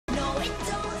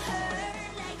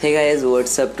Hey guys,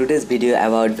 what's up? Today's video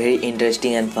about very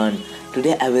interesting and fun.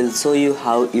 Today I will show you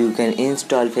how you can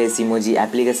install faceimoji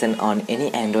application on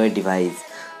any Android device.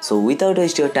 So without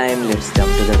waste your time, let's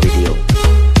jump to the video.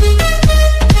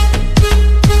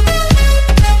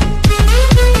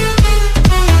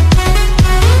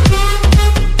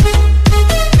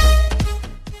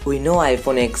 We know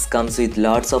iPhone X comes with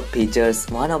lots of features,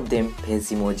 one of them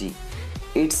faceimoji.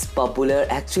 It's popular.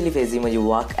 Actually, faceimoji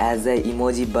work as an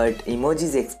emoji, but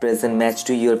emoji's expression match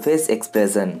to your face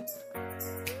expression.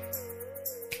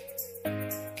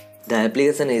 The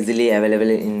application is easily available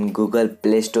in Google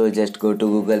Play Store. Just go to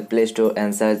Google Play Store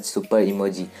and search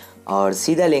SUPERMOJI or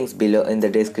see the links below in the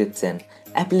description.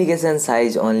 Application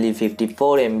size only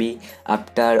 54 MB.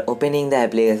 After opening the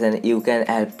application, you can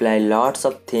apply lots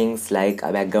of things like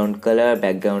a background color,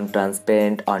 background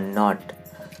transparent or not.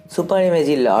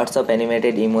 SUPERMOJI lots of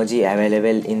animated emoji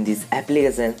available in this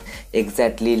application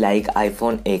exactly like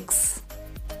iPhone X.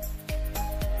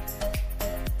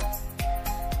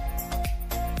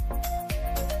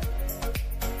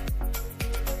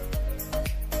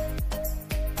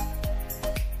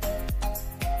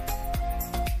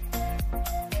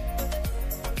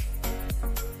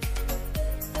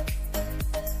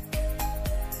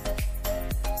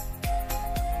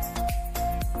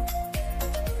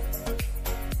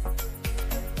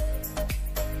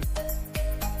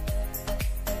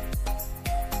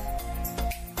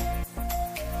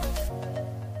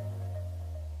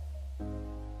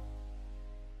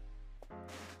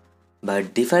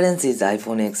 But difference is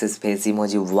iPhone X's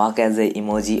faceimoji work as a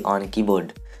emoji on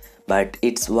keyboard, but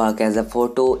its work as a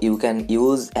photo. You can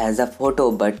use as a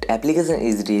photo, but application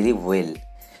is really well,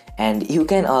 and you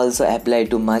can also apply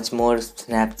to much more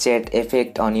Snapchat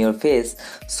effect on your face.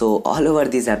 So all over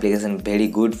this application very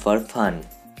good for fun.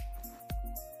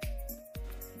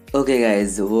 Okay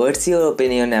guys, what's your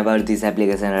opinion about this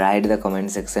application? Write the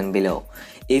comment section below.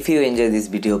 If you enjoy this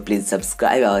video, please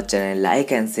subscribe our channel,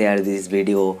 like and share this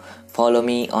video. Follow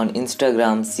me on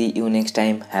Instagram. See you next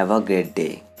time. Have a great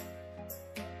day.